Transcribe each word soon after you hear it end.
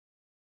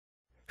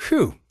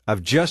Phew!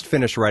 I've just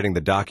finished writing the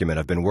document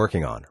I've been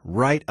working on,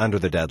 right under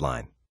the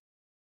deadline.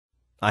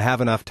 I have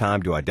enough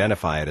time to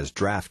identify it as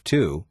Draft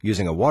 2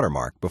 using a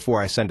watermark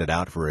before I send it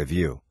out for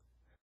review.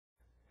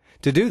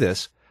 To do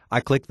this,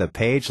 I click the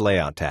Page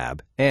Layout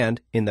tab,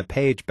 and in the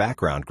Page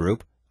Background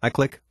group, I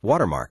click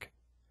Watermark.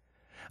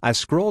 I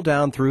scroll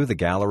down through the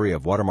gallery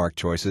of watermark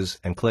choices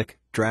and click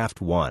Draft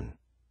 1.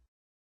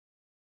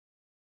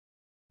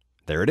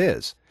 There it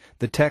is.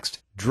 The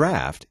text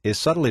Draft is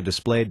subtly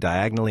displayed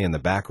diagonally in the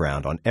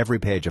background on every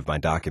page of my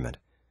document.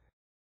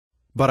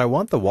 But I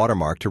want the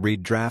watermark to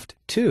read Draft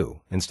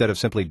 2 instead of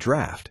simply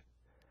Draft.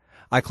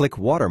 I click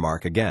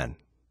Watermark again.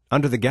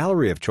 Under the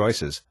gallery of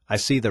choices, I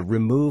see the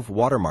Remove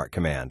Watermark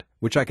command,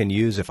 which I can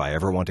use if I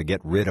ever want to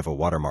get rid of a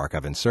watermark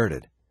I've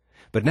inserted.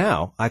 But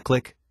now I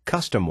click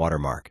Custom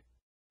Watermark.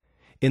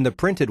 In the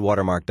Printed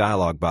Watermark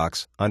dialog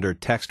box under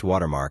Text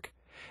Watermark,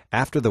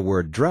 after the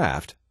word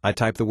Draft, I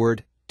type the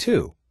word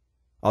 2.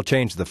 I'll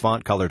change the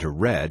font color to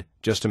red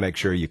just to make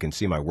sure you can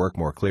see my work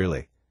more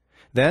clearly.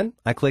 Then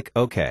I click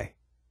OK.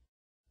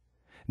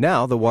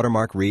 Now the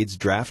watermark reads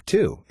Draft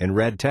 2 in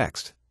red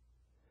text.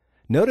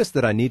 Notice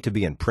that I need to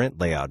be in Print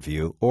Layout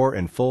View or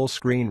in Full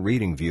Screen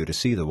Reading View to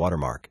see the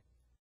watermark.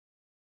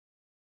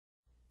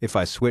 If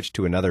I switch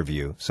to another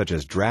view, such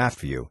as Draft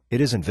View,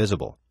 it isn't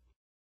visible.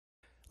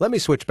 Let me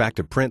switch back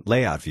to Print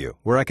Layout View,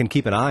 where I can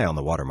keep an eye on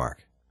the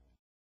watermark.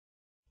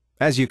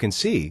 As you can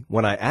see,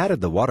 when I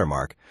added the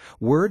watermark,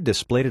 Word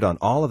displayed it on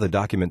all of the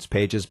document's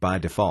pages by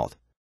default.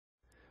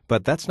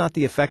 But that's not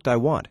the effect I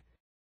want.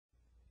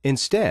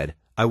 Instead,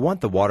 I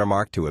want the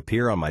watermark to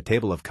appear on my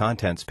Table of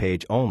Contents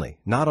page only,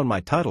 not on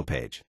my title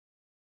page,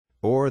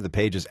 or the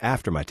pages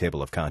after my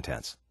Table of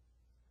Contents.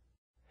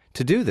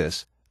 To do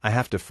this, I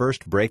have to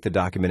first break the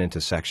document into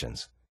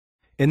sections.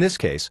 In this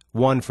case,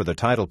 one for the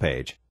title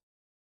page,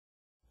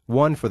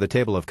 one for the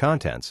Table of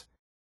Contents,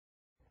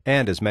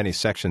 and as many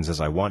sections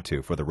as I want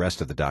to for the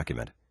rest of the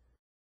document.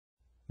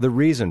 The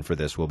reason for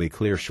this will be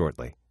clear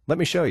shortly. Let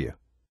me show you.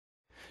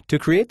 To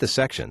create the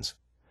sections,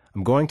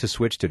 I'm going to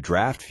switch to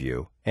Draft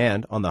View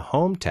and on the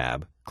Home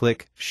tab,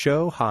 click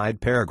Show Hide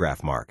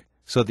Paragraph Mark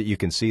so that you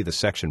can see the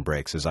section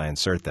breaks as I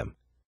insert them.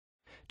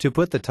 To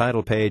put the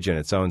title page in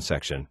its own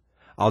section,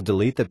 I'll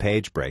delete the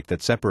page break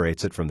that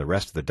separates it from the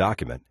rest of the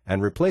document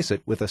and replace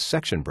it with a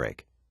section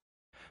break.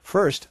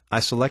 First,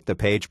 I select the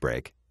page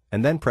break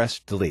and then press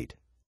Delete.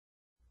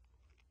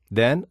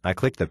 Then I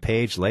click the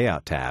Page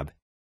Layout tab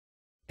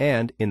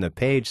and in the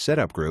Page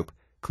Setup group,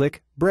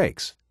 click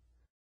Breaks.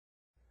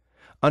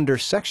 Under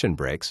Section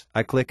Breaks,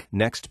 I click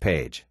Next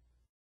Page.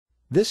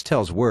 This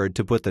tells Word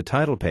to put the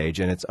title page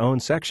in its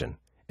own section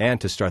and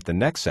to start the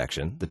next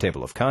section, the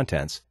Table of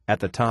Contents,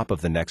 at the top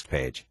of the next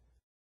page.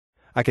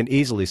 I can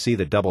easily see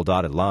the double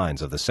dotted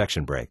lines of the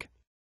section break.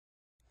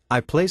 I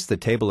place the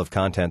Table of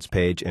Contents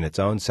page in its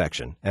own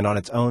section and on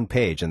its own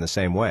page in the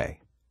same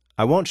way.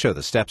 I won't show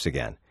the steps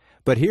again,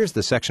 but here's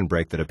the section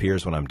break that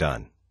appears when I'm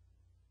done.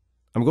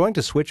 I'm going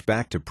to switch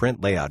back to Print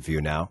Layout View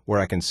now,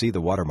 where I can see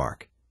the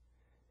watermark.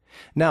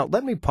 Now,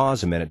 let me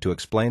pause a minute to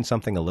explain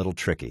something a little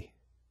tricky.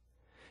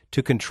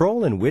 To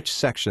control in which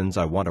sections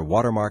I want a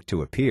watermark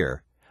to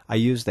appear, I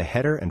use the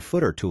header and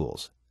footer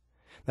tools.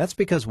 That's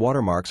because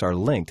watermarks are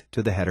linked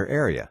to the header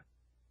area.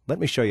 Let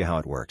me show you how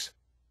it works.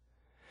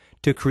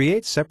 To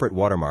create separate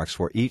watermarks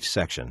for each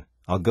section,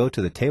 I'll go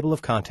to the Table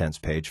of Contents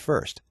page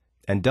first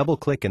and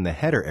double-click in the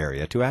header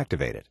area to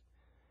activate it.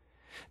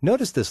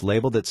 Notice this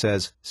label that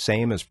says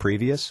Same as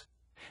Previous?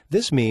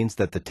 This means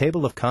that the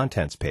Table of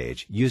Contents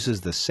page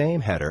uses the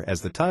same header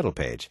as the title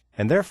page,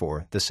 and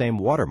therefore the same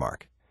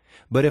watermark.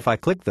 But if I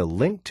click the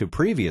Link to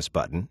Previous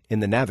button in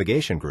the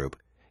navigation group,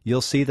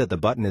 you'll see that the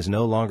button is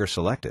no longer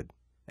selected.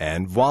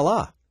 And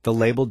voila! The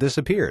label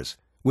disappears,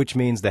 which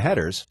means the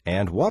headers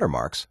and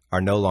watermarks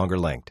are no longer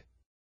linked.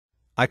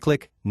 I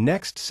click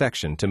Next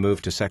Section to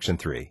move to Section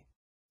 3.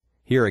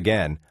 Here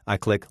again, I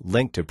click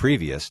Link to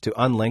Previous to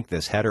unlink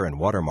this header and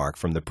watermark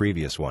from the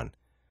previous one.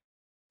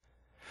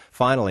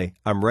 Finally,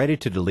 I'm ready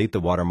to delete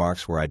the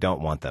watermarks where I don't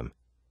want them.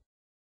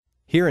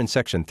 Here in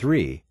Section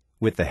 3,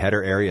 with the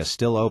header area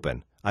still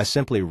open, I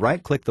simply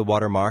right-click the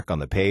watermark on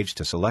the page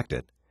to select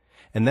it,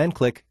 and then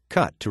click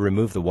Cut to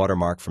remove the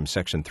watermark from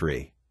Section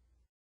 3.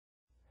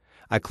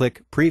 I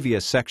click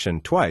Previous Section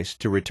twice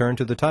to return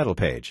to the title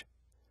page.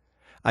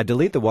 I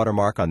delete the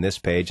watermark on this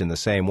page in the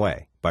same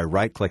way, by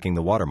right-clicking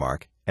the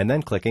watermark and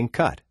then clicking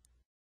Cut.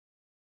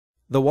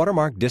 The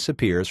watermark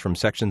disappears from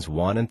Sections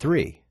 1 and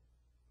 3,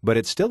 but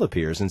it still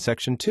appears in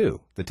Section 2,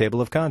 the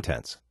Table of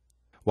Contents.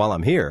 While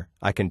I'm here,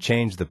 I can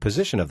change the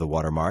position of the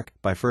watermark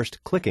by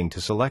first clicking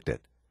to select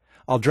it.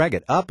 I'll drag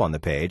it up on the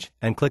page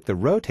and click the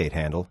Rotate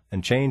handle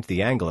and change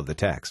the angle of the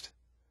text.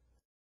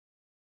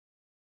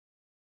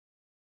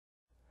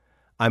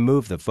 I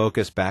move the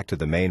focus back to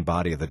the main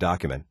body of the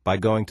document by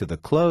going to the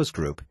Close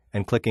group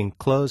and clicking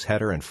Close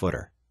Header and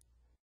Footer.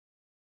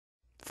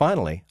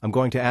 Finally, I'm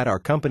going to add our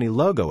company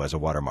logo as a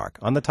watermark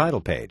on the title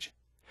page.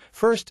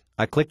 First,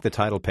 I click the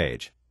title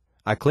page.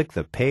 I click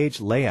the Page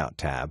Layout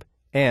tab,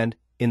 and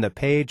in the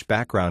Page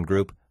Background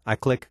group, I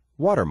click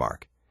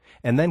Watermark,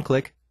 and then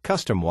click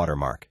Custom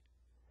Watermark.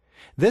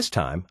 This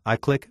time, I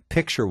click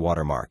Picture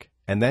Watermark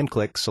and then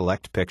click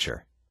Select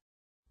Picture.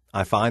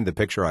 I find the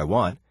picture I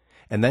want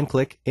and then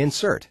click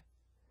Insert.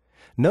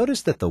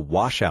 Notice that the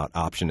Washout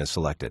option is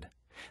selected.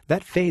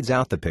 That fades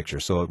out the picture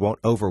so it won't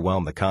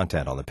overwhelm the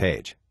content on the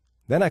page.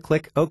 Then I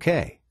click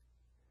OK.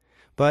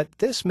 But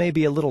this may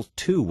be a little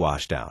too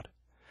washed out.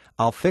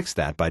 I'll fix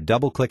that by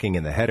double-clicking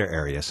in the header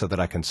area so that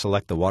I can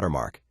select the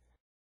watermark.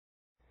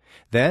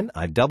 Then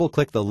I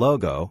double-click the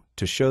logo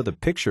to show the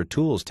Picture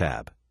Tools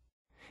tab.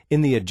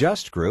 In the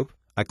Adjust group,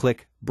 I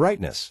click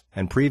Brightness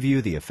and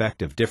preview the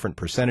effect of different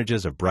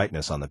percentages of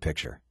brightness on the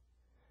picture.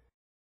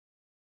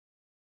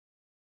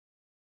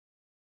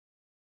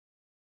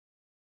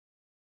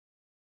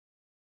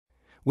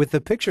 With the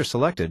picture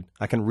selected,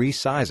 I can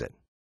resize it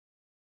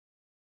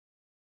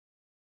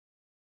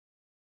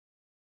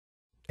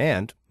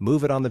and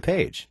move it on the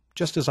page,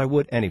 just as I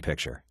would any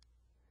picture.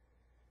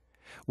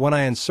 When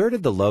I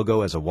inserted the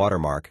logo as a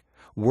watermark,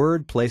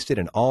 Word placed it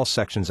in all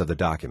sections of the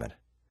document.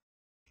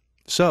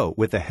 So,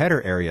 with the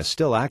header area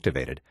still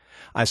activated,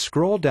 I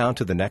scroll down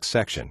to the next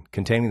section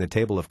containing the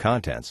table of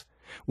contents,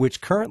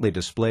 which currently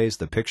displays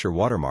the picture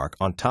watermark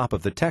on top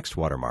of the text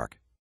watermark.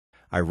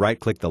 I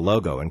right-click the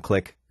logo and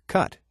click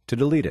Cut to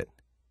delete it.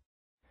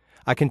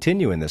 I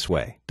continue in this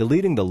way,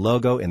 deleting the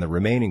logo in the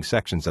remaining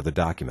sections of the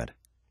document.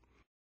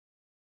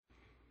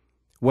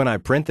 When I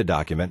print the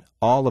document,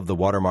 all of the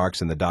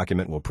watermarks in the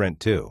document will print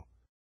too.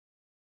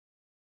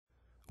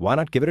 Why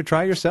not give it a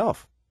try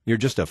yourself? You're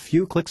just a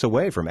few clicks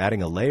away from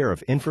adding a layer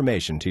of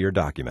information to your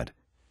document.